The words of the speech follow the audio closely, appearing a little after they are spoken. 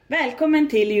Välkommen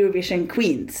till Eurovision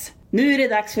Queens. Nu är det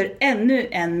dags för ännu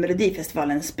en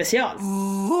Melodifestivalen special.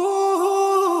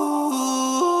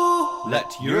 Let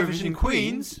Eurovision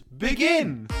Queens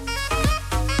begin!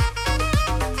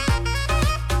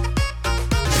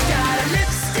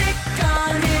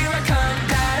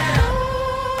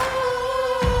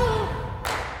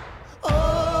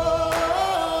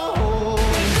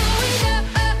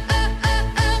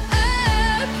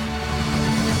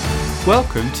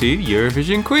 Welcome to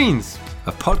Eurovision Queens,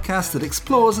 a podcast that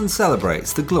explores and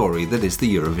celebrates the glory that is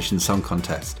the Eurovision Song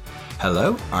Contest.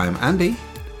 Hello, I'm Andy.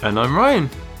 and I'm Ryan.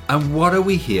 And what are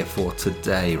we here for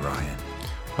today, Ryan?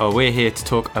 Well, we're here to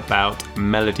talk about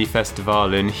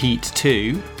Melodifestivalen Heat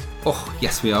 2. Oh,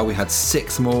 yes we are. We had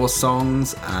 6 more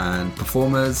songs and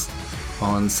performers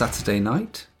on Saturday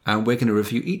night, and we're going to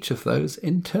review each of those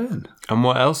in turn. And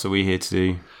what else are we here to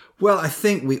do? Well, I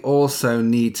think we also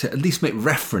need to at least make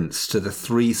reference to the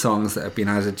 3 songs that have been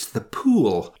added to the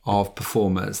pool of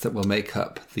performers that will make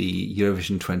up the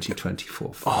Eurovision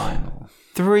 2024 final.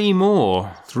 3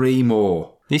 more? 3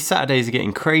 more. These Saturdays are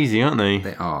getting crazy, aren't they?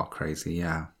 They are crazy,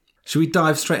 yeah. Should we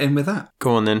dive straight in with that?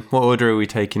 Go on then. What order are we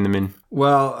taking them in?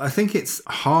 Well, I think it's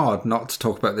hard not to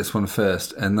talk about this one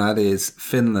first, and that is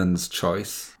Finland's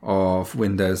choice of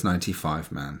Windows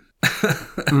 95 Man.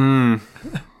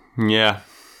 Yeah.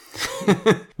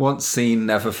 Once seen,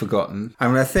 never forgotten. I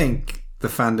mean, I think the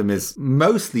fandom is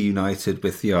mostly united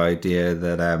with the idea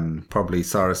that probably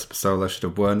Sara Spasola should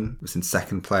have won. It was in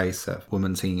second place, a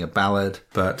woman singing a ballad.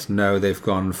 But no, they've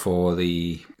gone for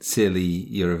the silly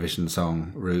Eurovision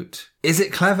song route. Is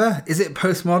it clever? Is it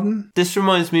postmodern? This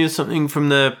reminds me of something from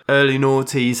the early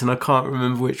noughties, and I can't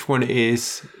remember which one it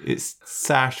is. It's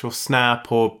Sash or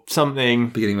Snap or something.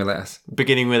 Beginning with S.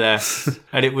 Beginning with S.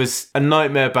 And it was a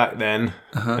nightmare back then.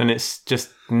 And it's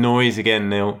just noise again,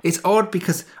 Neil. It's odd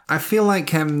because I feel like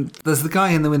there's the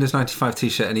guy in the Windows 95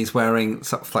 t-shirt and he's wearing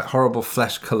sort of like horrible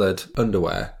flesh-coloured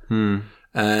underwear.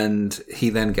 And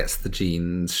he then gets the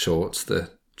jeans, shorts,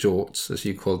 the jorts, as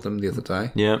you called them the other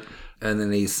day. Yeah. And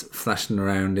then he's flashing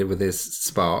around it with his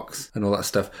sparks and all that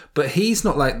stuff. But he's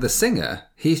not like the singer.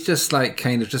 He's just like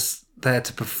kind of just there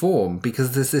to perform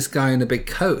because there's this guy in a big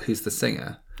coat who's the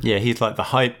singer. Yeah, he's like the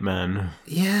hype man.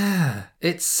 Yeah,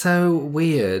 it's so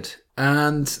weird.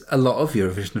 And a lot of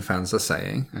Eurovision fans are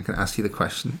saying, I can ask you the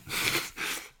question,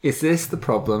 is this the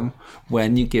problem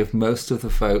when you give most of the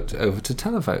vote over to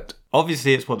televote?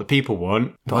 Obviously, it's what the people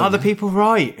want, but are the people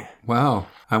right? Wow.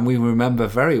 And we remember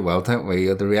very well, don't we,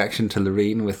 the reaction to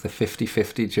Loreen with the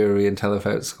 50-50 jury and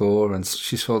televote score, and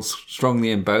she felt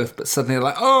strongly in both, but suddenly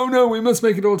like, oh no, we must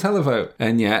make it all televote.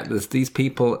 And yet there's these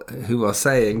people who are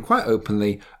saying quite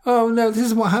openly, oh no, this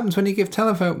is what happens when you give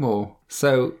televote more.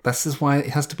 So this is why it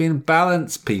has to be in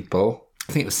balance, people.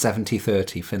 I think it was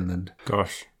 70-30 Finland.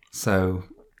 Gosh. So,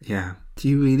 yeah. Do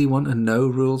you really want a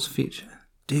no-rules future?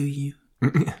 Do you?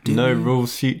 No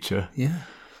rules future. Yeah.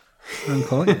 I'm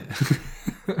calling it.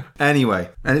 Anyway,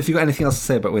 and if you've got anything else to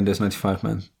say about Windows 95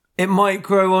 Man? It might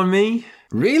grow on me.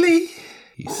 Really?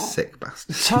 You sick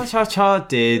bastard. Cha Cha Cha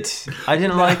did. I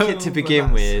didn't like it to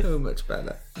begin with. So much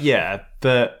better. Yeah,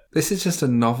 but This is just a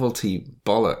novelty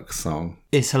bollock song.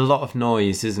 it's a lot of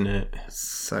noise, isn't it?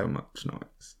 So much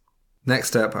noise.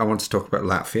 Next up, I want to talk about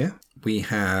Latvia. We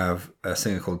have a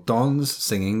singer called Dons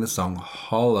singing the song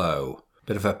Hollow.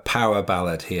 Bit of a power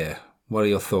ballad here. What are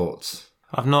your thoughts?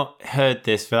 I've not heard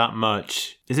this for that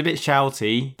much. It's a bit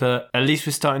shouty, but at least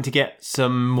we're starting to get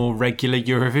some more regular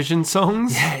Eurovision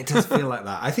songs. Yeah, it does feel like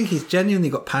that. I think he's genuinely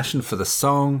got passion for the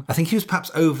song. I think he was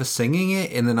perhaps over-singing it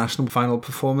in the national final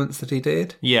performance that he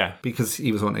did. Yeah. Because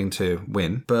he was wanting to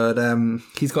win. But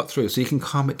he's got through, so you can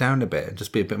calm it down a bit and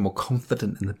just be a bit more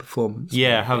confident in the performance.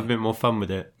 Yeah, have a bit more fun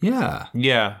with it. Yeah.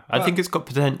 Yeah, I think it's got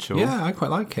potential. Yeah, I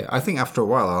quite like it. I think after a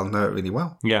while I'll know it really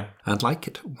well. Yeah. And like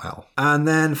it well. And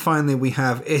then finally we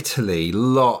have Italy.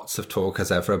 Lots of talk as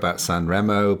ever about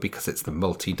Sanremo because it's the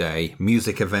multi-day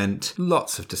music event.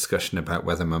 Lots of discussion about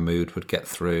whether Mahmood would get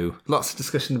through. Lots of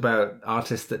discussion about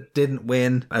artists that didn't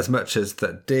win as much as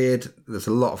that did. There's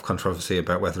a lot of controversy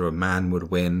about whether a man would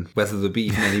win, whether there'd be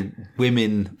even any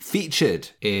women featured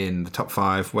in the top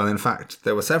 5. Well, in fact,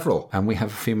 there were several. And we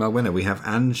have a female winner. We have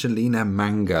Angelina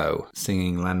Mango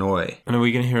singing La Noi. And are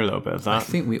we going to hear a little bit of that? I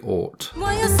think we ought.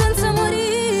 Muoio senza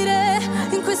morire,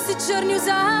 in questi giorni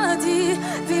usati,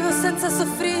 vivo senza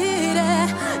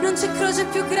soffrire, non c'è croce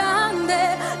più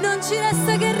grande, non ci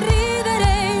resta che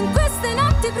ridere, in queste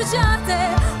notti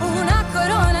bruciate, una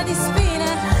corona di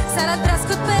spine, sarà il dress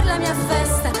code per la mia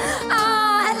festa,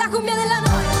 ah, è la cumbia della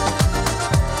noia,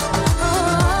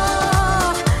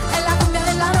 oh, è la cumbia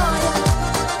della noia,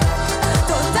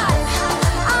 totale,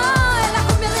 ah, è la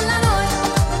cumbia della noia,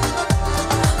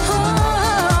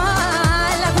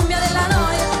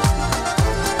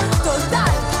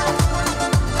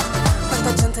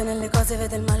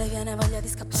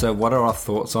 So what are our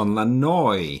thoughts on La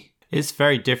Noi? It's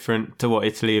very different to what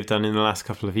Italy have done in the last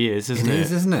couple of years, isn't it? It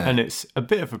is, isn't it? And it's a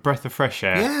bit of a breath of fresh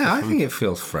air. Yeah, I think it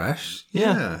feels fresh.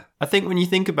 Yeah. I think when you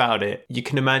think about it, you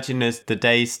can imagine as the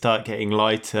days start getting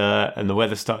lighter and the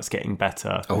weather starts getting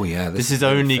better. Oh, yeah. This is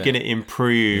only going to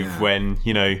improve when,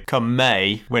 come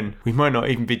May, when we might not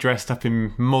even be dressed up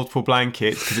in multiple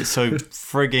blankets because it's so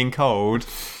frigging cold,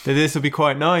 that this will be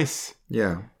quite nice.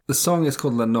 Yeah. The song is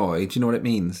called La Noi. Do you know what it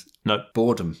means? No.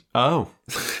 Boredom. Oh.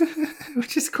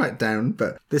 Which is quite down,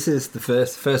 but this is the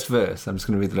first verse. I'm just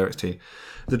going to read the lyrics to you.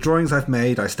 The drawings I've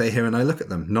made, I stay here and I look at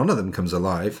them. None of them comes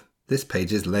alive. This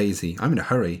page is lazy. I'm in a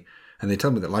hurry. And they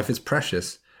tell me that life is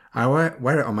precious. I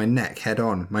wear it on my neck head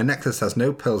on. My necklace has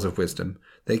no pearls of wisdom.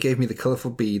 They gave me the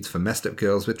colourful beads for messed up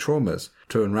girls with traumas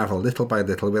to unravel little by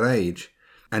little with age.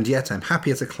 And yet I'm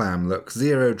happy as a clam, look,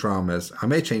 zero dramas. I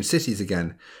may change cities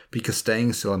again, because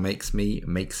staying still makes me,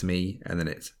 and then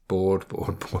it's bored.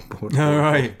 All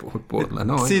right. Bored.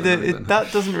 No, see, that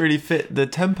doesn't really fit the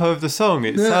tempo of the song.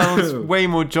 It sounds way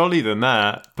more jolly than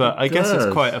that, but I guess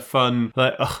it's quite a fun,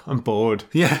 I'm bored.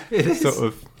 Yeah, it is. Sort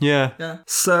of, yeah.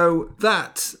 So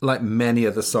that, like many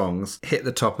other songs, hit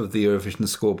the top of the Eurovision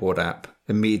scoreboard app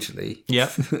immediately. Yeah.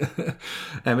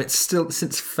 It's still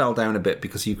since fell down a bit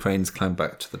because Ukraine's climbed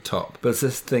back to the top. But it's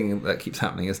this thing that keeps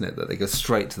happening, isn't it? That they go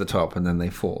straight to the top and then they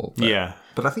fall.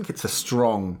 But I think it's a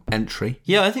strong entry.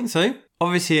 Yeah, I think so.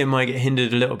 Obviously, it might get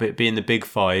hindered a little bit being the big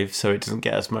five, so it doesn't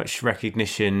get as much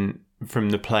recognition from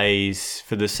the plays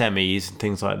for the semis and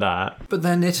things like that. But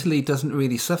then Italy doesn't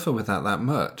really suffer with that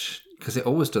much because it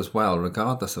always does well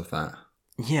regardless of that.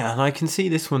 Yeah, and I can see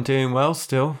this one doing well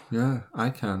still. Yeah, I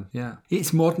can, yeah.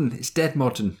 It's modern. It's dead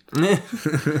modern.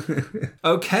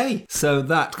 Okay, so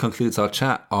that concludes our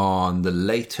chat on the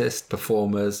latest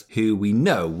performers who we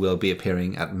know will be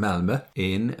appearing at Malmö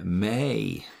in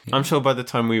May. I'm sure by the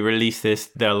time we release this,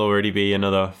 there'll already be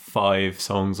another 5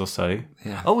 songs or so.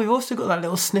 Yeah. Oh, we've also got that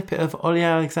little snippet of Ollie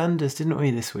Alexander's, didn't we,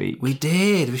 this week? We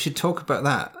did. We should talk about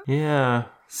that. Yeah.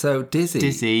 So,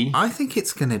 Dizzy. I think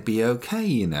it's going to be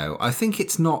okay, I think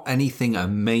it's not anything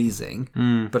amazing,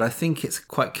 but I think it's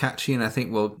quite catchy and I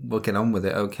think we'll get on with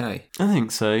it okay. I think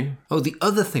so. Oh, the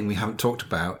other thing we haven't talked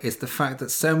about is the fact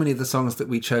that so many of the songs that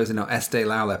we chose in our Estee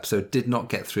Lauder episode did not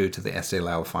get through to the Estee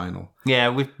Lauder final. Yeah,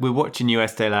 we're watching you,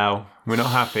 Estee Lauder. We're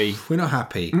not happy. We're not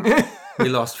happy. We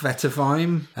lost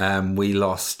Vetterweim, we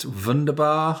lost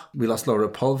Wunderbar, we lost Laura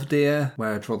Polvdir,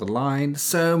 Where I Draw the Line.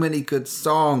 So many good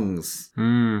songs.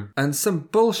 And some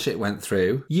bullshit went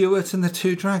through. Ewart and the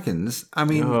Two Dragons. I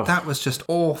mean, that was just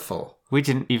awful. We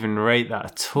didn't even rate that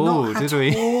at all, did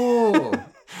we? All.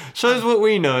 Shows what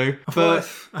we know, but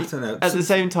I don't know. At the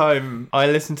same time, I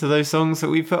listen to those songs that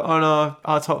we put on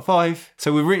our top 5.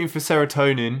 So we're rooting for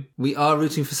Serotonin. We are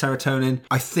rooting for Serotonin.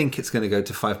 I think it's going to go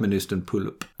to 5 Minutes and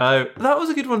Pull-Up. Oh, that was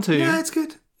a good one too. Yeah, it's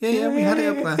good. Yeah, we had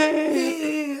it up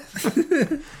there.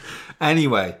 Yeah.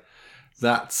 Anyway,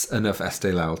 that's enough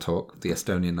Estee Lauder talk, the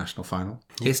Estonian national final.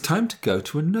 It's time to go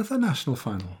to another national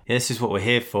final. Yeah, this is what we're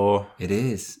here for. It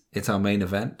is. It's our main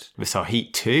event. It's our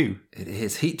Heat 2. It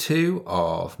is Heat 2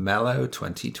 of Mello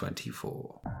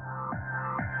 2024.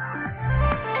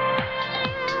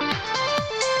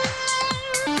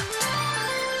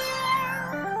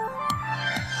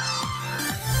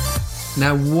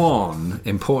 Now, one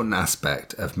important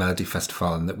aspect of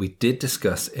Melodifestivalen that we did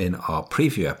discuss in our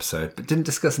preview episode, but didn't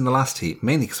discuss in the last heat,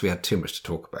 mainly because we had too much to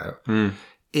talk about,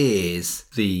 is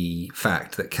the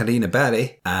fact that Carina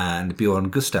Berry and Bjorn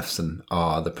Gustafsson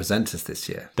are the presenters this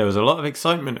year. There was a lot of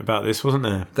excitement about this, wasn't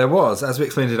there? There was, as we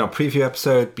explained in our preview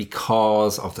episode,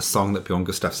 because of the song that Bjorn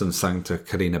Gustafsson sang to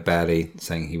Carina Berry,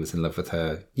 saying he was in love with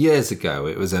her years ago.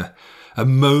 It was a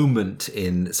moment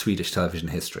in Swedish television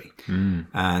history.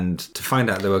 And to find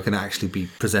out they were going to actually be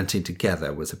presenting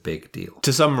together was a big deal.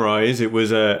 To summarise, it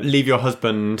was a leave your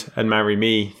husband and marry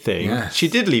me thing. Yes. She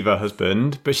did leave her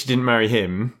husband, but she didn't marry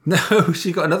him. No,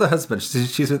 she got another husband.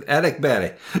 She's with Erik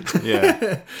Berry.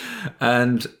 Yeah.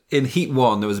 And in Heat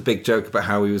 1, there was a big joke about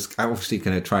how he was obviously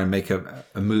going to try and make a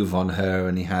move on her,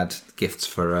 and he had gifts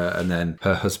for her, and then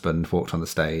her husband walked on the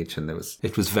stage, and it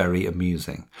was very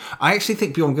amusing. I actually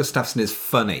think Bjorn Gustafsson is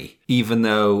funny, even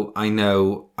though I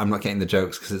know I'm not getting the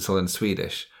jokes because it's all in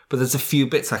Swedish. But there's a few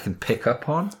bits I can pick up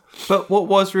on. But what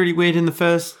was really weird in the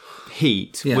first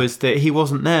Heat was that he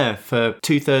wasn't there for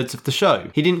 2/3 of the show.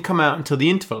 He didn't come out until the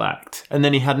interval act, and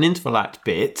then he had an interval act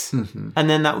bit, and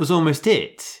then that was almost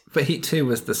it. But Heat 2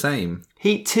 was the same.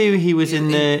 Heat 2, he was in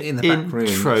the back room.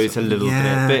 intros a little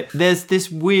bit. But there's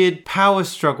this weird power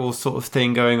struggle sort of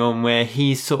thing going on where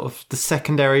he's sort of the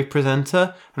secondary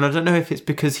presenter. And I don't know if it's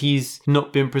because he's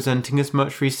not been presenting as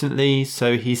much recently,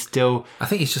 so he's still I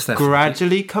think he's just there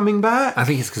gradually coming back. I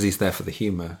think it's because he's there for the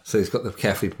humour. So he's got the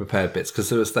carefully prepared bits. Because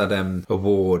there was that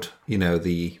award,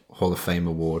 the Hall of Fame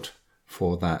award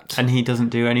for that. And he doesn't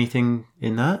do anything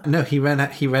in that? No, he read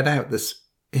out this...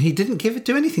 He didn't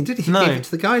do anything, did he? He gave it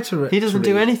to the guy to read. He doesn't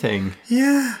do anything.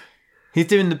 Yeah. He's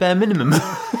doing the bare minimum.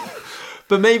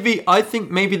 But I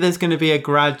think maybe there's going to be a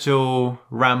gradual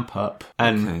ramp up.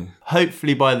 And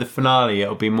hopefully by the finale,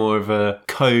 it'll be more of a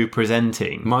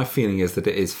co-presenting. My feeling is that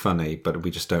it is funny, but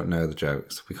we just don't know the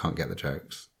jokes. We can't get the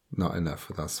jokes. Not enough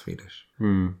with our Swedish.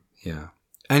 Yeah.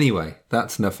 Anyway,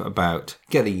 that's enough about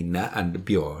Carina and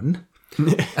Bjorn.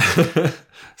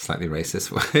 Slightly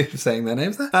racist way of saying their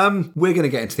names there. We're going to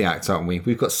get into the acts, aren't we?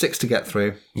 We've got 6 to get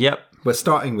through. Yep. We're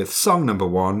starting with song number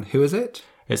 1. Who is it?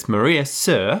 It's Maria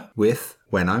Sir with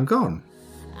When I'm Gone.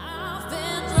 I've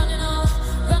been running all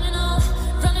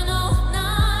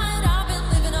night. I've been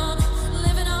living on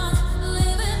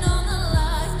the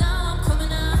lie. Now I'm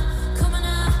coming alive.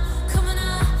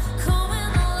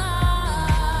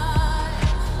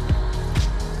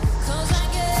 'Cause I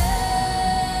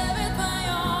gave it my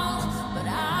all, but I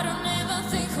don't ever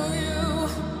think of you.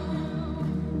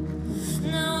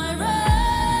 Now I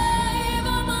rave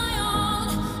on my own,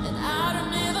 and I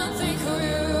don't ever think of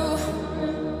you.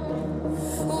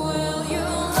 Will you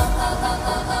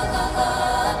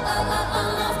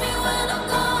love me when I'm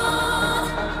gone?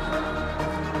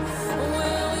 Will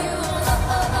you love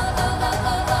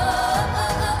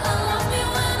me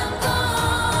when I'm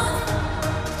gone?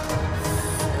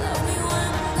 Love me when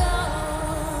I'm gone.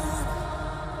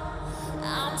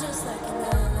 I'm just like an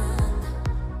island.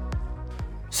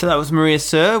 So that was Maria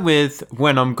Sir with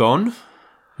When I'm Gone.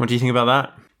 What do you think about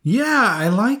that? Yeah, I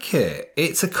like it.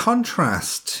 It's a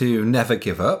contrast to Never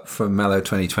Give Up from Mello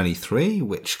 2023,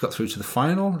 which got through to the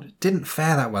final. It didn't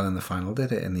fare that well in the final,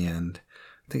 did it, in the end?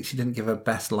 I think she didn't give her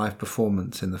best live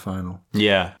performance in the final.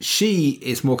 Yeah. She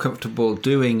is more comfortable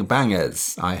doing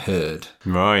bangers, I heard.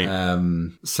 Right.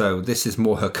 So this is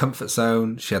more her comfort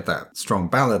zone. She had that strong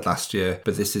ballad last year,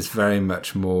 but this is very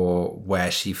much more where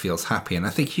she feels happy. And I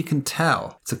think you can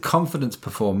tell it's a confidence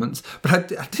performance.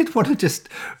 But I did want to just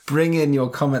bring in your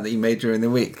comment that you made during the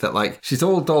week that she's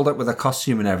all dolled up with a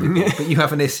costume and everything, but you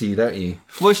have an issue, don't you?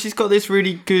 Well, she's got this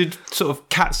really good sort of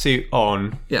catsuit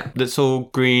on. Yeah. That's all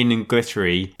green and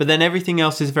glittery. But then everything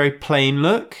else is very plain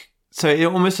look. So it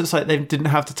almost looks like they didn't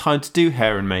have the time to do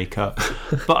hair and makeup.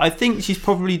 But I think she's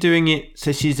probably doing it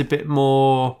so she's a bit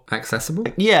more... accessible?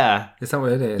 Yeah. Is that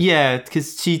what it is? Yeah,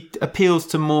 because she appeals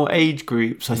to more age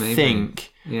groups, I think.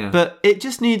 Yeah. But it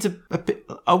just needs a bit...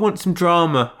 I want some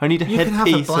drama. I need a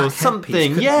headpiece or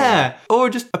something. Yeah.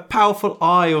 Or just a powerful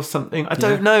eye or something. I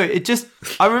don't know. It just...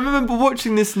 I remember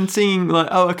watching this and seeing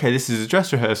this is a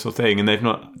dress rehearsal thing and they've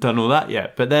not done all that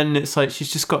yet. But then it's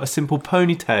she's just got a simple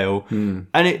ponytail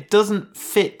and it doesn't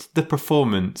fit the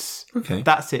performance. Okay.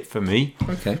 That's it for me.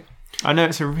 Okay. I know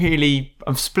it's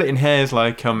I'm splitting hairs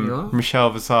like Michelle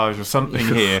Visage or something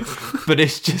here, but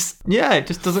it's just, it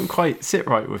just doesn't quite sit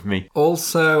right with me.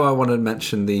 Also, I want to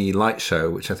mention the light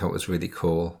show, which I thought was really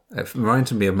cool. It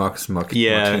reminded me of Marcus and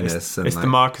Martinez. It's the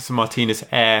Marcus and Martinez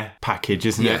Air package,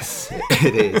 isn't it? Yes,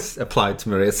 it is. Applied to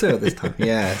Maria Sir this time,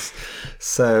 yes.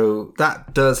 So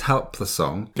that does help the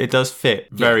song. It does fit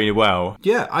very well.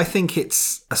 Yeah, I think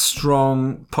it's a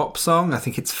strong pop song. I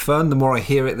think it's fun. The more I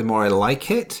hear it, the more I like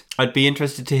it. I'd be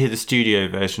interested to hear the studio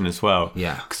version as well.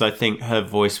 Yeah. Because I think her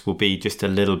voice will be just a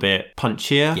little bit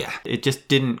punchier. Yeah. It just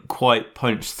didn't quite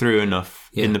punch through enough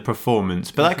in the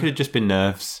performance. But that could have just been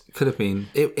nerves. Could have been.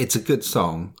 It's a good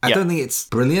song. I don't think it's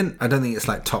brilliant. I don't think it's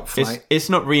top flight. It's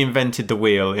not reinvented the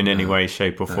wheel in any way,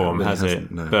 shape or form, really has it?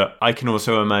 No. But I can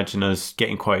also imagine us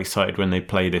getting quite excited when they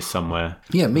play this somewhere.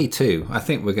 Yeah, me too. I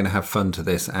think we're going to have fun to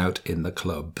this out in the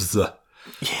clubs.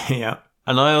 Yeah.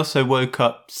 And I also woke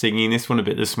up singing this one a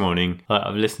bit this morning.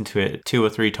 I've listened to it 2 or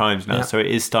 3 times now, so it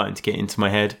is starting to get into my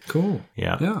head. Cool.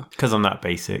 Yeah. Because I'm that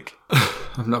basic.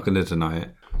 I'm not going to deny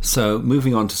it. So,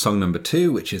 moving on to song number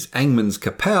 2, which is Engmans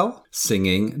Kapell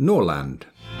singing Norrland.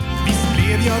 Visst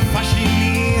blev jag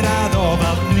fascinerad av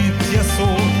allt nytt jag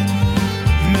såg,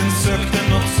 men sökte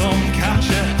något som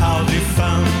kanske aldrig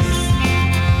fanns.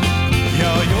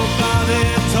 Jag jobbade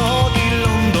ett tag i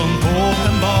London på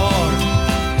en bar,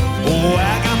 och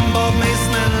ägaren bad mig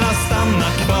snälla stanna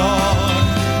kvar.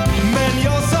 Men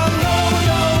jag sa no,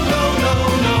 no, no, no,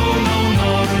 no, no,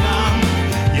 Norrland.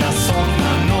 Jag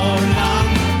saknar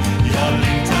Norrland. Jag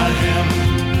längtar hem,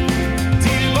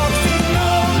 tillbaks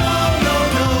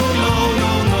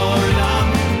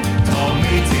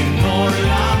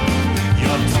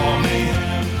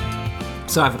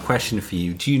So I have a question for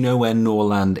you. Do you know where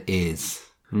Norrland is?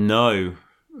 No.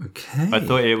 Okay. I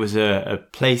thought it was a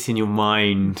place in your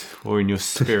mind or in your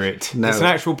spirit. No. It's an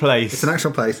actual place. It's an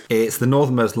actual place. It's the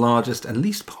northernmost, largest and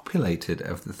least populated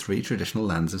of the 3 traditional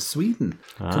lands of Sweden,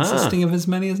 consisting of as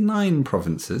many as 9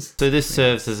 provinces. So this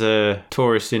serves as a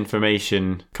tourist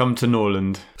information. Come to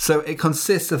Norrland. So it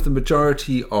consists of the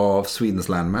majority of Sweden's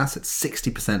landmass. It's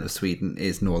 60% of Sweden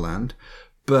is Norrland,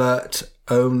 but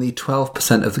only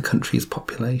 12% of the country's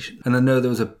population. And I know there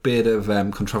was a bit of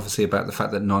controversy about the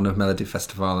fact that none of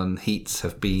Melodifestivalen heats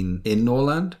have been in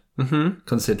Norrland,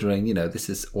 considering, you know, this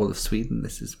is all of Sweden,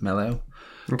 this is Mello.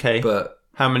 Okay. But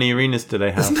how many arenas do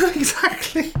they have? no,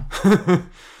 exactly.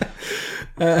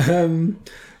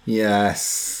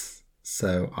 Yes.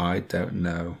 So I don't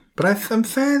know. But I'm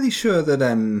fairly sure that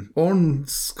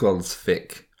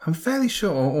Ornsköldsvik, I'm fairly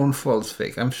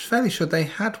sure they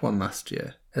had one last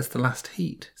year as the last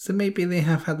heat. So maybe they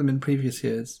have had them in previous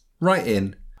years. Right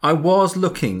in. I was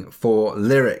looking for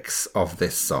lyrics of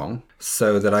this song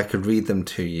so that I could read them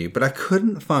to you, but I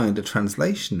couldn't find a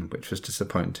translation, which was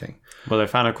disappointing. Well,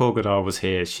 if Anna Korgadar was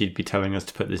here, she'd be telling us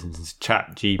to put this into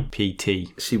chat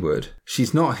GPT. She would.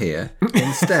 She's not here.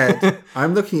 Instead,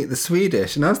 I'm looking at the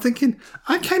Swedish and I was thinking,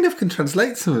 I kind of can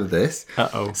translate some of this.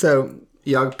 Uh-oh. So,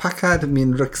 jag packade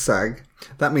min ryggsäck.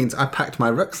 That means I packed my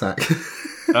rucksack.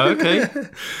 Okay.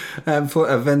 For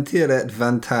äventyret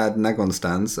vantad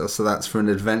någonstans. So that's for an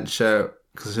adventure,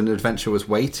 because an adventure was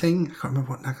waiting. I can't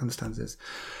remember what någonstans is.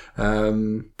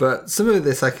 But some of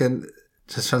this I can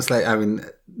just translate. I mean,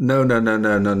 no,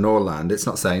 Norrland. It's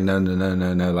not saying no,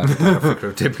 like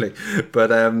figuratively.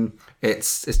 But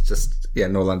it's just, yeah,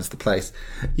 Norrland is the place.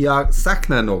 Jag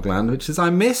saknar Norrland, which is I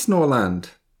miss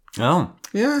Norrland. Oh.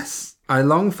 Yes. I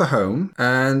long for home,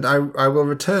 and I will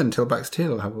return till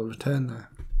Baxtil. I will return there.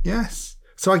 Yes.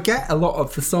 So I get a lot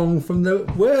of the song from the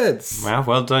words. Wow,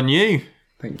 well done you.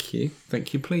 Thank you.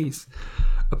 Thank you, please.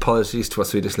 Apologies to our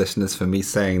Swedish listeners for me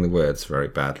saying the words very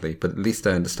badly, but at least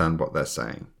I understand what they're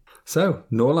saying. So,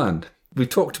 Norrland. We've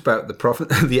talked about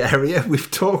the area. We've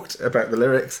talked about the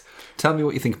lyrics. Tell me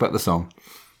what you think about the song.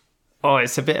 Oh,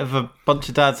 it's a bit of a bunch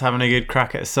of dads having a good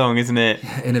crack at a song, isn't it?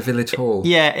 Yeah, in a village hall.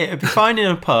 Yeah, it'd be fine in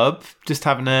a pub, just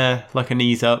having a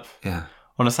knees up. Yeah.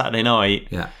 On a Saturday night.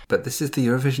 Yeah, but this is the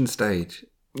Eurovision stage.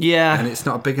 Yeah. And it's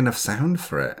not a big enough sound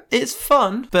for it. It's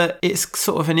fun, but it's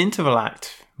sort of an interval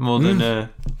act more than a...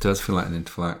 It does feel like an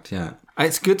interval act, yeah.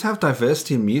 It's good to have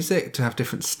diversity in music, to have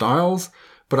different styles,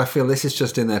 but I feel this is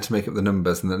just in there to make up the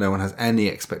numbers and that no one has any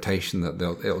expectation that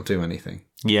it'll do anything.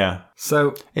 Yeah.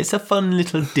 So... It's a fun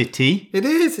little ditty. It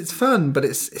is, it's fun, but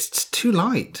it's just too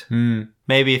light.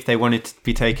 Maybe if they wanted to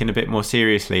be taken a bit more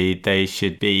seriously, they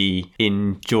should be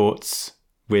in jorts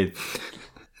with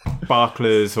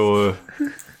sparklers or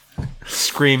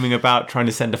screaming about trying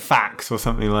to send a fax or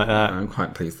something like that. I'm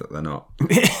quite pleased that they're not.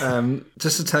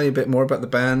 Just to tell you a bit more about the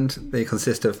band, they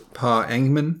consist of Per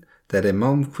Engman, Dere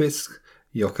Malmqvist,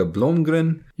 Jocke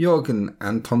Blomgren, Jörgen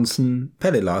Antonsson,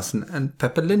 Pelle Larsen, and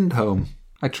Pepper Lindholm.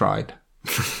 I tried.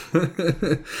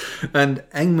 And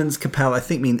Engman's Kapell, I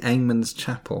think mean Engman's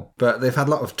Chapel. But they've had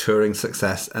a lot of touring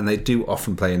success and they do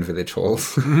often play in village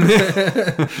halls.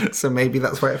 So maybe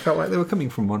that's why it felt like they were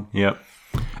coming from one. Yep.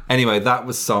 Anyway, that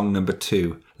was song number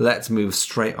 2. Let's move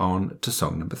straight on to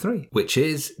song number 3, which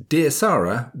is Dear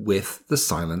Sarah with The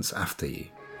Silence After You.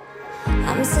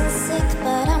 I'm so sick,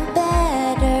 but I'm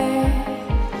better.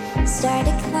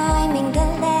 Started climbing the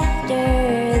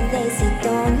ladder. They say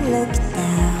don't look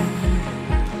down,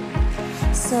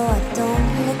 so I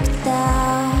don't look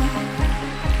down.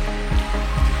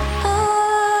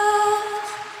 Oh,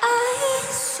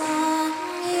 eyes on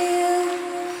you.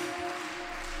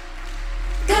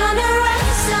 Gonna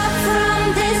rise up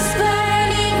from this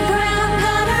burning ground.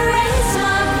 Gonna raise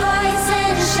my voice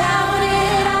and shout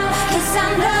it out, 'cause I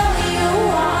know you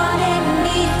wanted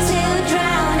me to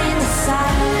drown in the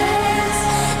silence,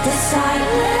 the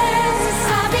silence.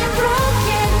 I've been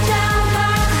broken down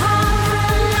by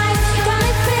compromise.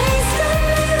 Gonna face the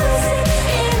music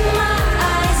in my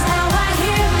eyes. Now I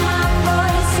hear my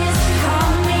voices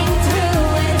coming through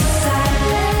in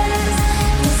silence,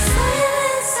 the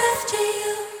silence after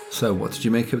you. So what did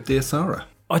you make of Dear Sarah?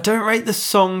 I don't rate the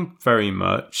song very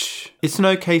much. It's an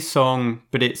okay song,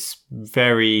 but it's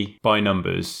very by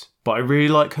numbers. but I really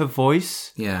like her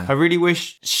voice. Yeah. I really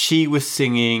wish she was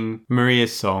singing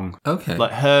Maria's song. Okay.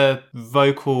 Like her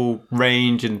vocal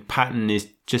range and pattern is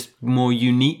just more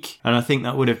unique, and I think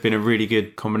that would have been a really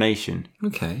good combination.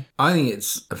 Okay. I think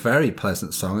it's a very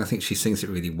pleasant song. I think she sings it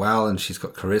really well and she's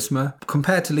got charisma.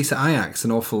 Compared to Lisa Ayak's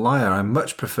An Awful Liar, I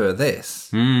much prefer this.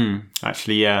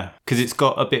 Actually, yeah. Because it's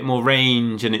got a bit more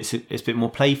range and it's a bit more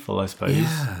playful, I suppose.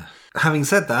 Yeah. Having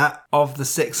said that, of the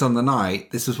 6 on the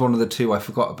night, this was one of the 2 I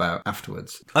forgot about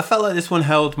afterwards. I felt like this one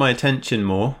held my attention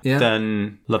more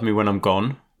than Love Me When I'm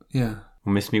Gone. Yeah.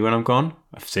 Or Miss Me When I'm Gone.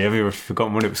 I've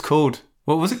forgotten what it was called.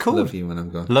 What was it called? Love You When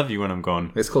I'm Gone. Love You When I'm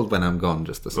Gone. It's called When I'm Gone,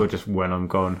 just the song. Or just When I'm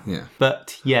Gone. Yeah.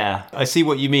 But yeah, I see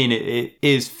what you mean. It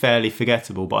is fairly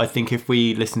forgettable, but I think if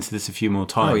we listen to this a few more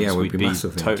times, we'd be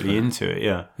totally into it.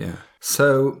 Yeah. Yeah.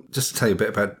 So, just to tell you a bit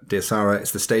about Dear Sara,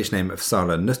 it's the stage name of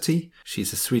Sara Nutti.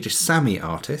 She's a Swedish Sami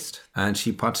artist, and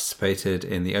she participated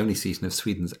in the only season of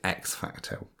Sweden's X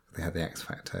Factor. They had the X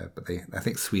Factor, but I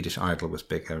think Swedish Idol was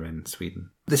bigger in Sweden.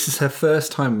 This is her first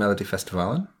time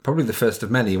Melodifestivalen. Probably the first of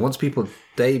many. Once people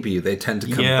debut, they tend to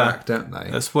come back, don't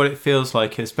they? That's what it feels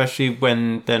like, especially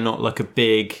when they're not like a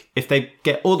big... If they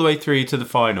get all the way through to the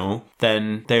final,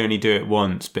 then they only do it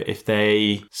once. But if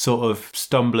they sort of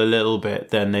stumble a little bit,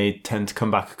 then they tend to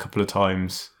come back a couple of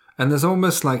times. And there's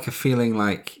almost like a feeling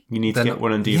like... You need to get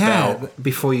one under your belt.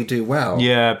 Before you do well.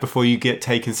 Yeah, before you get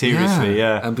taken seriously,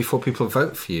 yeah. And before people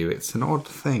vote for you. It's an odd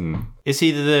thing. It's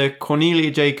either the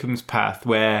Cornelia Jacobs path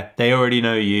where they already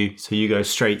know you, so you go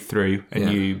straight through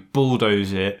and you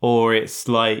bulldoze it, or it's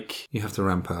like... You have to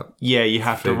ramp up. Yeah, you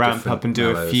have to ramp up and do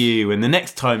a few, and the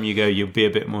next time you go, you'll be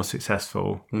a bit more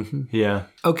successful. Mm-hmm. Yeah.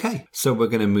 Okay, so we're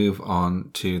going to move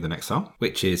on to the next song,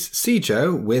 which is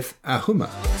Sijo with Ahuma.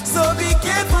 So be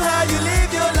careful how you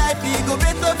live your life. It go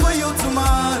better for you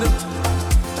tomorrow.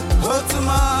 Oh,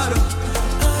 tomorrow.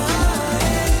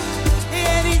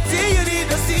 Anything you need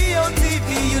to see on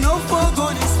TV, you know for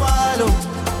good is swallow.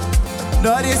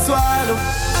 Not is swallow.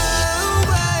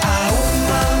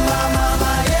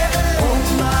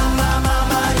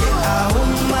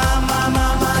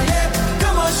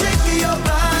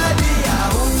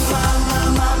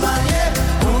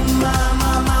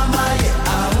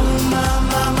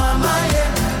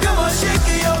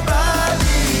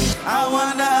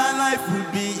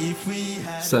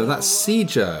 So that's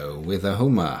Sijo with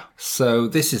Ahuma. So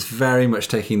this is very much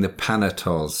taking the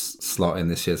Panatos slot in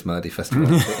this year's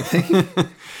Melodifestivalen.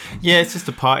 Yeah, it's just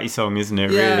a party song, isn't it,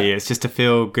 really? It's just a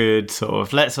feel-good sort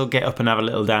of, let's all get up and have a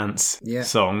little dance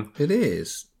song. It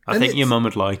is. I think your mum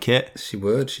would like it. She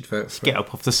would. She'd vote for it. Get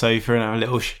up off the sofa and have a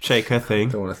little shake her thing.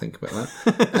 Don't want to think about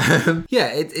that.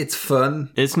 It's fun.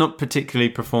 It's not particularly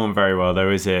performed very well, though,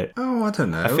 is it? Oh, I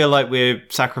don't know. I feel like we're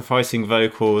sacrificing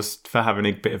vocals for having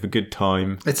a bit of a good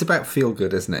time. It's about feel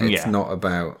good, isn't it? It's not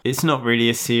about... It's not really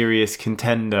a serious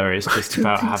contender. It's just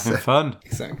about having fun.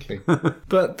 Exactly.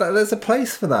 But there's a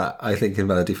place for that, I think, in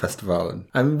Melodifestivalen.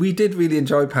 I mean, we did really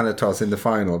enjoy Panatos in the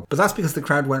final, but that's because the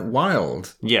crowd went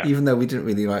wild. Yeah. Even though we didn't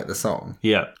really like the song.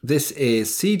 Yeah. This is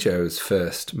Sijo's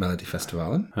first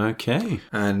Melodifestivalen. Okay.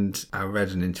 And I read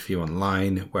an interview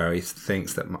online where he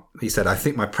thinks that... He said, I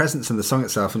think my presence in the song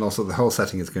itself and also the whole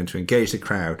setting is going to engage the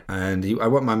crowd. And I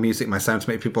want my music, my sound to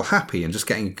make people happy and just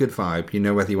getting a good vibe. You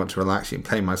know, whether you want to relax, you can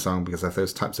play my song because I have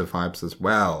those types of vibes as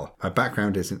well. My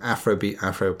background is in Afrobeat,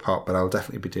 Afropop, but I'll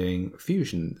definitely be doing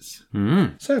fusions.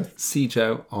 So,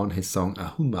 Sijo on his song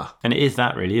Ahuma. And it is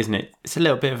that really, isn't it? It's a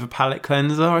little bit of a palate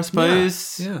cleanser, I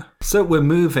suppose. Yeah. So we're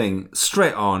moving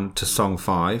straight on to song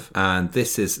 5, and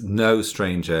this is no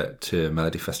stranger to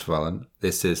Melodifestivalen.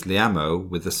 This is Liamo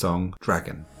with the song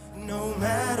Dragon. No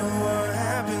matter what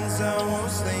happens, I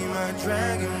won't slay my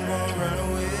dragon, won't run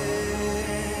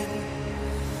away.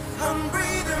 I'm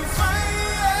breathing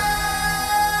fire,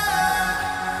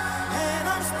 and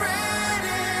I'm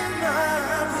spreading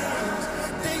my wings.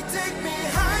 They take me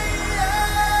higher.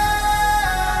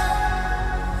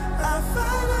 I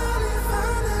finally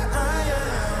found that I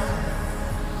am.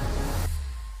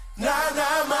 Nah,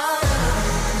 nah, my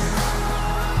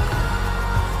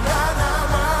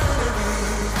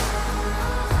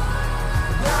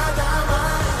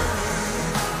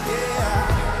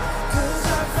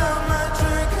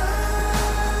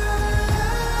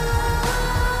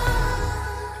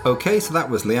Okay, so that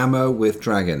was Liamo with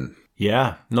Dragon.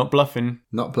 Yeah, not bluffing.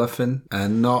 Not bluffing,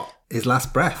 and not his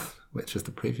last breath. which was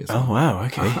the previous one. Oh, wow,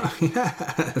 okay.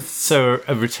 Yes. So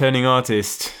a returning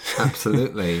artist.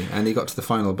 Absolutely. And he got to the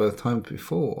final both times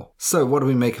before. So what do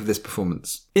we make of this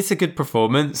performance? It's a good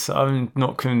performance. I'm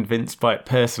not convinced by it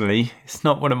personally. It's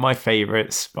not one of my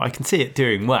favourites, but I can see it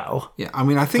doing well. Yeah, I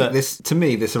mean, I think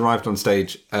this arrived on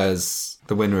stage as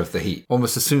the winner of the heat.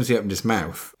 Almost as soon as he opened his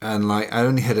mouth. And like, I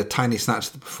only had a tiny snatch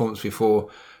of the performance before,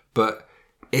 but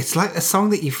it's like a song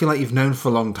that you feel like you've known for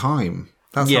a long time.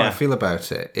 That's how I feel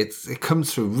about it. It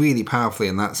comes through really powerfully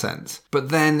in that sense. But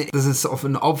then there's a sort of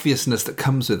an obviousness that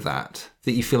comes with that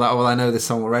you feel like, oh, well, I know this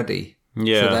song already.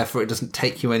 Yeah. So therefore it doesn't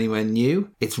take you anywhere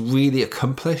new. It's really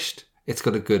accomplished. It's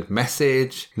got a good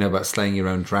message, about slaying your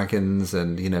own dragons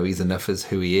and, he's enough as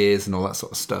who he is and all that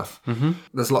sort of stuff. Mm-hmm.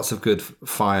 There's lots of good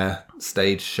fire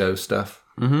stage show stuff.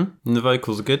 Mm-hmm. And the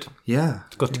vocals are good. Yeah.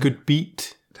 It's got a good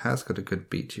beat. It has got a good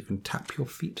beat. You can tap your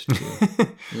feet to.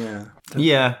 Yeah.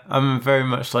 Yeah, I'm very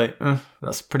much like,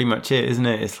 that's pretty much it, isn't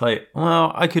it? It's like,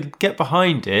 well, I could get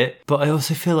behind it, but I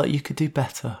also feel like you could do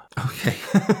better. Okay.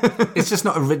 It's just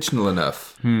not original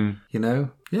enough,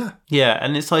 Yeah. Yeah,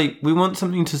 and it's like, we want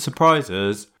something to surprise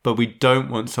us, but we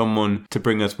don't want someone to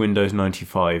bring us Windows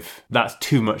 95. That's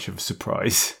too much of a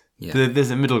surprise. Yeah. There's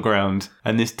a middle ground,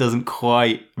 and this doesn't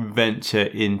quite venture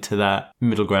into that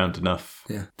middle ground enough.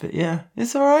 Yeah. But yeah,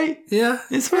 it's all right. Yeah.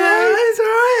 It's all right. It's all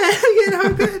right.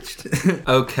 I'm getting high-pitched.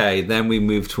 Okay, then we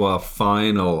move to our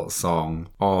final song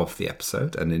of the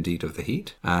episode, and indeed of the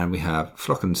heat. And we have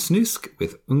Flocken Snusk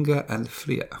with Unga and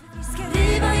Fria.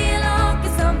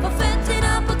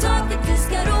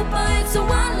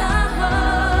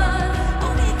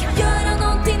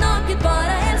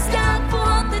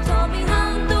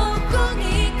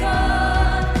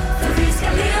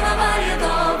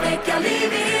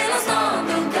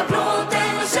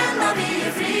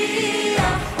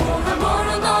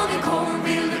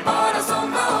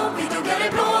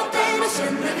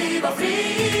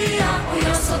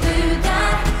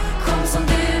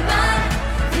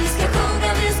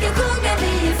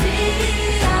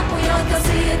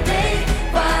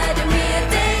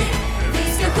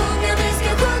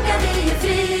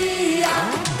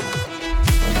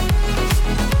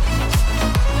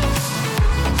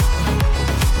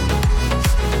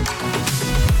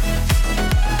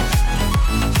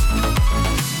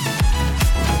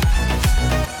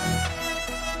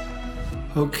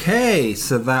 Okay,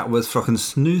 so that was Flocken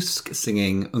Snusk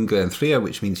singing Unga and Fria,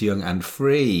 which means young and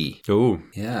free. Oh.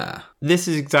 Yeah. This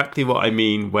is exactly what I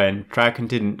mean when Dragon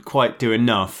didn't quite do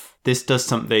enough. This does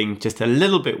something just a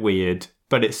little bit weird,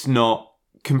 but it's not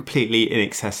completely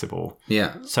inaccessible.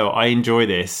 Yeah. So I enjoy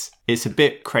this. It's a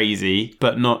bit crazy,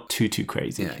 but not too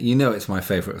crazy. Yeah, it's my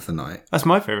favourite of the night. That's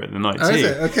my favourite of the night, too. Is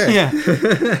it? Okay.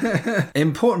 Yeah.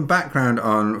 Important background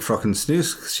on Flocken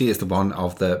Snusk. She is the one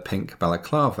of the pink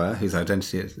balaclava, whose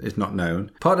identity is not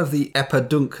known. Part of the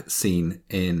Epadunk scene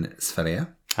in Sverige.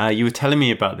 You were telling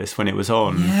me about this when it was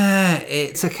on. Yeah,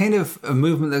 it's a kind of a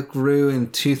movement that grew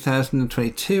in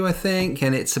 2022, I think,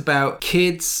 and it's about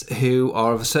kids who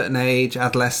are of a certain age,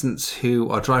 adolescents who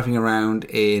are driving around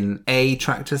in A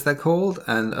tractors, they're called,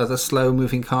 and other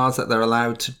slow-moving cars that they're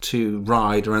allowed to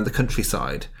ride around the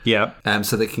countryside. Yeah.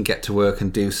 So they can get to work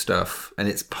and do stuff, and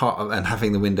it's part of, and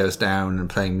having the windows down and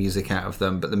playing music out of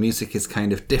them, but the music is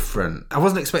kind of different. I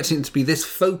wasn't expecting it to be this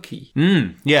folky.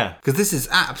 Yeah. Because this is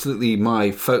absolutely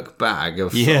my folk bag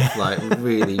of sort of like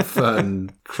really fun,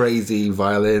 crazy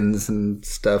violins and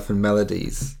stuff and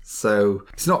melodies. So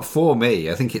it's not for me.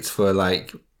 I think it's for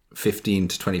like 15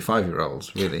 to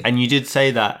 25-year-olds, really. And you did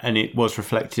say that, and it was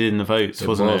reflected in the votes,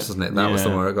 wasn't it? That was the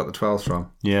one where I got the 12s from.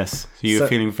 Yes. So you were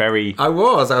feeling very... I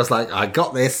was like, I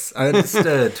got this. I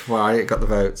understood why I got the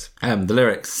votes. The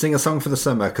lyrics. Sing a song for the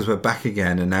summer, because we're back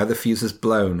again, and now the fuse is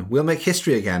blown. We'll make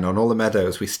history again on all the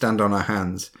meadows. We stand on our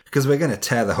hands, because we're going to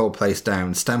tear the whole place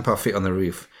down, stamp our feet on the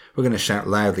roof. We're going to shout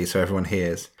loudly so everyone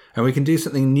hears. And we can do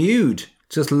something nude.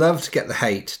 Just love to get the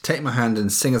hate. Take my hand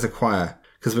and sing as a choir.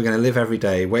 Because we're going to live every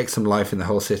day, wake some life in the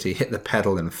whole city, hit the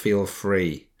pedal and feel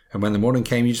free. And when the morning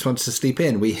came, you just wanted to sleep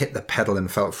in. We hit the pedal and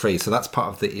felt free. So that's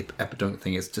part of the Epadunk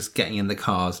thing. It's just getting in the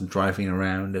cars and driving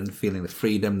around and feeling the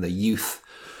freedom, the youth.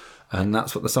 And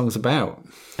that's what the song's about.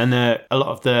 And a lot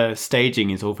of the staging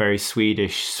is all very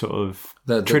Swedish sort of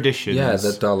traditions. Yeah,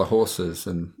 the Dala horses.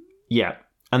 Yeah.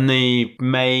 And the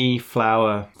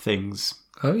Mayflower things.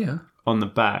 Oh, yeah. On the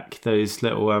back, those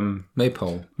little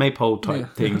maypole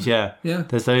type things, yeah. Yeah.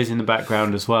 There's those in the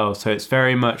background as well, so it's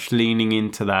very much leaning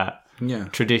into that.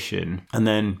 tradition, and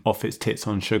then off its tits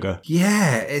on sugar.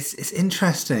 Yeah, it's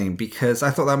interesting because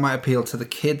I thought that might appeal to the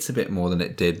kids a bit more than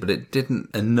it did, but it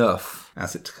didn't enough.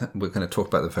 We're going to talk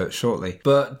about the vote shortly.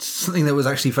 But something that was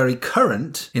actually very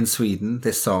current in Sweden,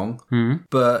 this song,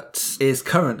 but is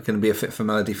current going to be a fit for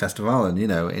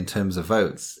Melodifestivalen, in terms of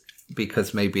votes,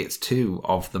 because maybe it's too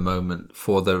of the moment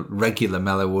for the regular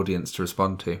Mello audience to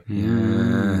respond to.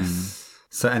 Yes.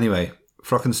 So anyway,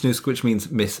 Frocken Snusk, which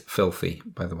means Miss Filthy,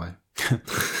 by the way.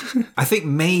 I think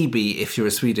maybe if you're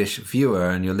a Swedish viewer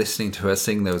and you're listening to her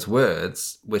sing those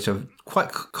words, which are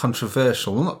quite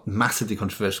controversial, well, not massively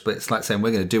controversial, but it's like saying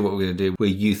we're going to do what we're going to do.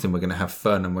 We're youth and we're going to have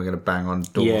fun and we're going to bang on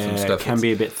doors and stuff. It can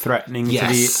be a bit threatening to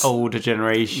the older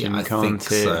generation, I can't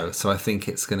think it? so. So I think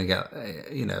it's going to get,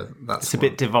 it's a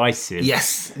bit divisive.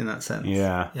 Yes, in that sense.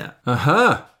 Yeah.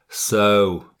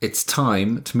 So it's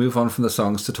time to move on from the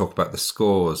songs to talk about the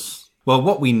scores. Well,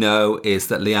 what we know is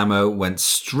that Liamo went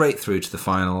straight through to the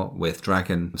final with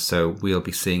Dragon, so we'll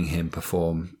be seeing him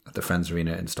perform at the Friends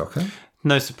Arena in Stockholm.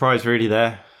 No surprise really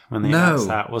there when they announced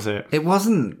that, was it? It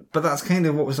wasn't, but that's kind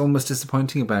of what was almost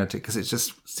disappointing about it, because it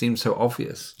just seemed so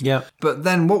obvious. Yeah. But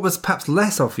then what was perhaps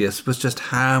less obvious was just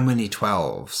how many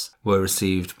 12s were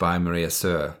received by Maria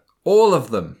Sur. All of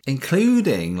them,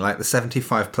 including like the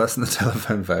 75 plus in the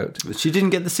telephone vote. But she didn't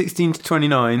get the 16 to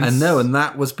 29s. And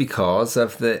that was because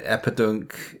of the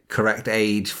Epadunk correct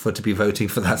age to be voting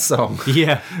for that song.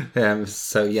 Yeah.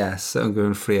 So yes, Ungar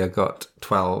and Freya got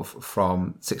 12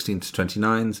 from 16 to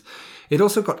 29s. It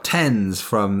also got 10s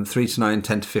from 3 to 9,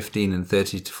 10 to 15 and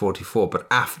 30 to 44. But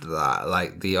after that,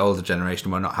 like the older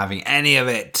generation were not having any of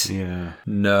it. Yeah.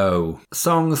 No.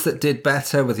 Songs that did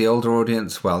better with the older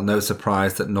audience, well, no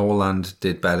surprise that Norland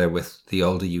did better with the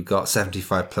older you got.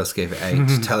 75 plus gave it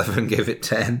 8. Telephone gave it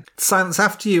 10. Silence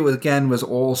After You, again, was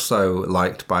also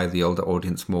liked by the older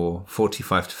audience more.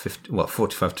 45 to 50, well,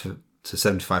 45 to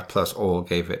 75 plus all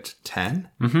gave it 10.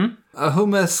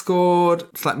 Ahuma scored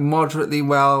moderately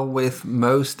well with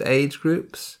most age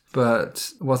groups,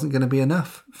 but wasn't going to be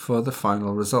enough for the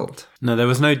final result. No, there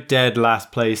was no dead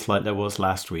last place like there was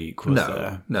last week, was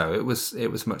there? No, it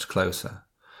was much closer.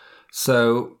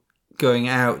 So going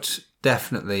out,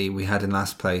 definitely we had in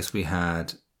last place, we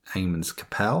had Engman's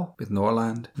Capel with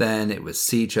Norland. Then it was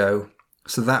Sijo.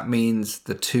 So that means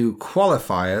the two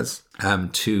qualifiers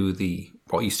to the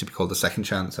what used to be called the second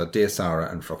chance are Dear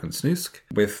Sarah and Frocken Snusk,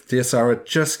 with Dear Sarah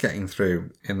just getting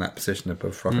through in that position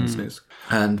above Frocken Snusk,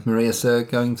 and Maria Sur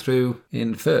going through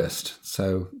in first,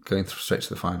 so going straight to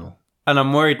the final. And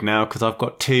I'm worried now because I've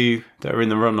got two that are in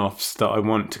the runoffs that I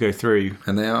want to go through.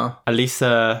 And they are?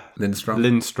 Elisa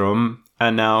Lindstrom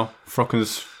and now Frocken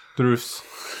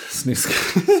Snusk.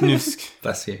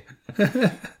 Bless you.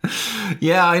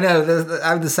 Yeah, I know.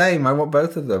 I'm the same. I want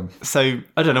both of them. So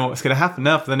I don't know what's going to happen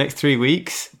now for the next 3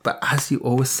 weeks. But as you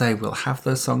always say, we'll have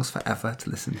those songs forever to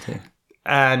listen to.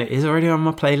 And it is already on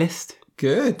my playlist.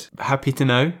 Good. Happy to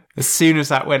know. As soon as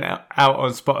that went out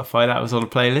on Spotify, that was on a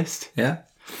playlist. Yeah.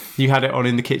 You had it on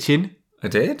in the kitchen. I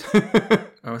did.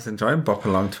 I was enjoying bopping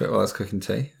along to it while I was cooking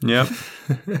tea. Yep.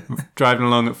 Driving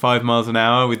along at 5 miles an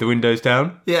hour with the windows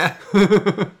down. Yeah.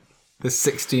 The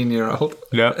 16-year-old.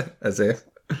 Yep. As if.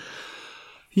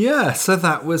 Yeah, so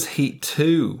that was Heat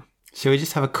 2. Shall we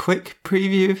just have a quick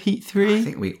preview of Heat 3? I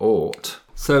think we ought.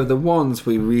 So the ones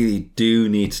we really do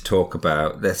need to talk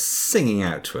about, they're singing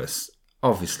out to us.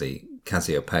 Obviously,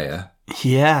 Cassiopeia.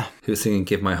 Yeah. Who's singing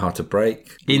Give My Heart a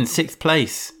Break. In 6th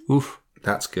place. Oof.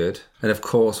 That's good. And of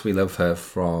course, we love her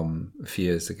from a few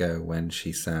years ago when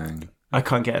she sang I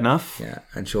Can't Get Enough. Yeah,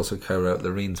 and she also co-wrote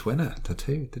Lorene's Winner,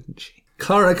 too, didn't she?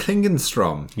 Clara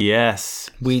Klingenstrom. Yes.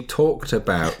 We talked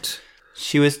about...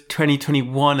 She was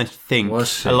 2021, I think. Was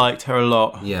she? I liked her a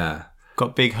lot. Yeah.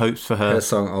 Got big hopes for her. Her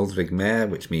song Aldrig Mer,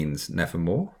 which means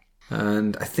Nevermore.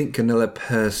 And I think Gunilla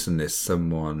Persson is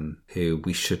someone who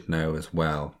we should know as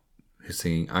well, who's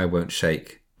singing I Won't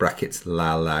Shake, brackets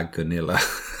La La Gunilla.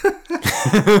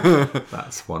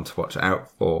 That's one to watch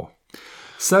out for.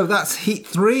 So that's Heat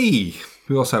 3.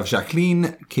 We also have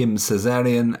Jacqueline, Kim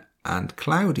Cesarian, and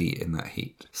Cloudy in that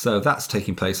heat. So that's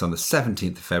taking place on the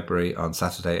 17th of February on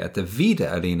Saturday at the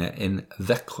Vida Arena in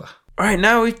Växjö. All right,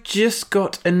 now we've just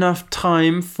got enough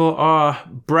time for our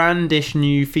brandish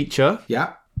new feature.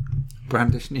 Yeah.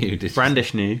 Brandish new, did you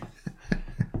Brandish new.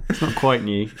 It's not quite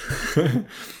new.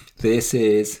 This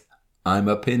is I'm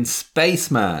Up in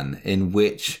Spaceman, in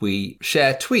which we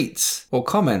share tweets or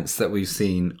comments that we've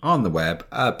seen on the web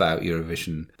about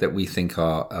Eurovision that we think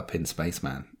are up in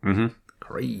Spaceman. Mm-hmm.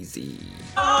 Crazy.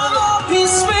 I'm up in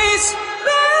space, man.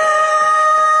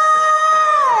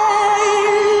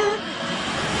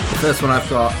 First one I've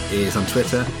got is on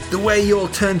Twitter. The way you all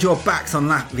turned your backs on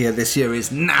Latvia this year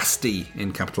is nasty,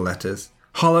 in capital letters.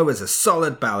 Hollow is a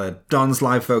solid ballad. Don's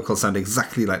live vocals sound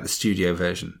exactly like the studio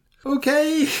version.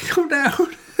 Okay, calm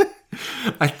down.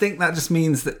 I think that just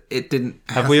means that it didn't...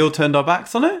 Have we all turned our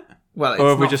backs on it? Well,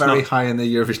 it's not just very high in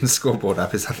the Eurovision scoreboard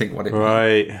app is I think what it means.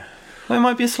 Right. Well, it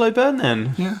might be a slow burn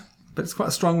then. Yeah, but it's quite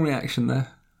a strong reaction there.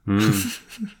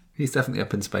 He's definitely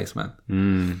up in space,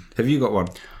 man. Have you got one?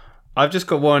 I've just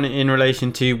got one in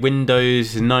relation to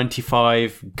Windows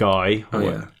 95 Guy. Oh,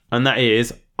 yeah. And that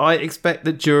is, I expect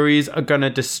that juries are going to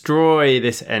destroy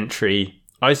this entry.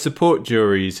 I support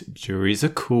juries. Juries are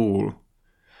cool.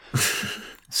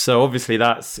 So obviously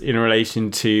that's in relation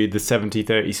to the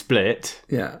 70-30 split.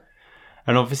 Yeah.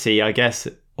 And obviously, I guess,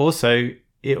 also,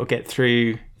 it'll get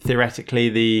through, theoretically,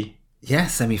 the... Yeah,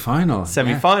 semi-finals.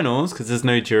 Semi-finals, because there's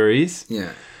no juries.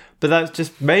 Yeah. But that's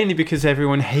just mainly because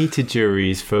everyone hated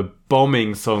juries for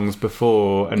bombing songs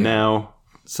before, and now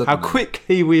suddenly. How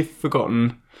quickly we've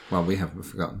forgotten. Well, we haven't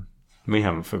forgotten. We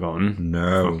haven't forgotten.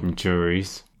 No. Fucking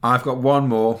juries. I've got one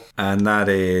more, and that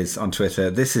is on Twitter.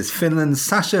 This is Finland's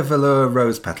Sasha Velour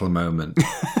rose petal moment.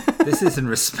 This is in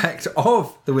respect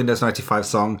of the Windows 95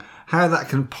 song, how that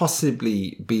can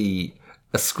possibly be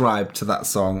ascribed to that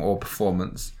song or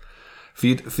performance.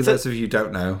 For those of you who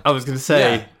don't know. I was going to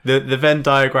say, the Venn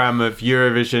diagram of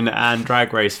Eurovision and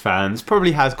Drag Race fans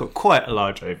probably has got quite a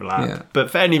large overlap. Yeah. But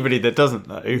for anybody that doesn't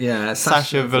know,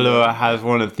 Sasha Velour has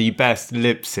one of the best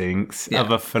lip syncs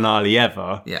of a finale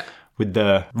ever. Yeah. With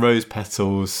the rose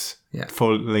petals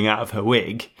falling out of her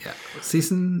wig. Yeah.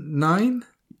 Season 9?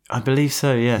 I believe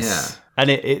so, yes. Yeah. And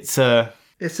it's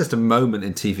just a moment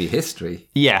in TV history.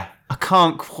 Yeah. I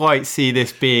can't quite see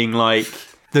this being like...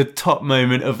 the top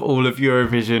moment of all of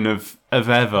Eurovision of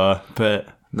ever, but...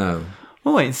 No.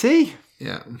 We'll wait and see.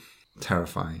 Yeah.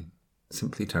 Terrifying.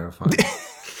 Simply terrifying.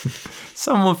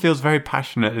 Someone feels very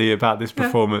passionately about this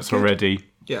performance already.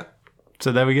 Yeah.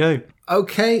 So there we go.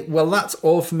 Okay, well that's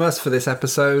all from us for this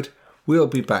episode. We'll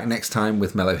be back next time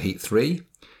with Mellow Heat 3.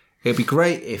 It'd be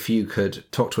great if you could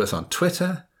talk to us on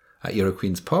Twitter at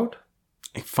EuroQueensPod.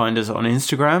 Find us on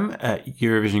Instagram at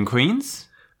Eurovision Queens.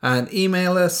 And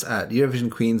email us at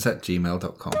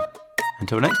eurovisionqueens@gmail.com.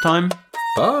 Until next time.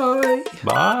 Bye.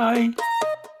 Bye.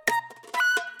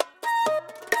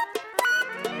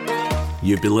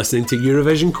 You've been listening to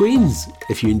Eurovision Queens.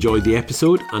 If you enjoyed the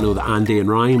episode, I know that Andy and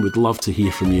Ryan would love to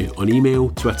hear from you on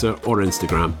email, Twitter or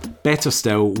Instagram. Better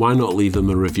still, why not leave them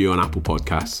a review on Apple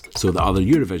Podcasts so that other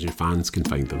Eurovision fans can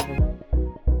find them.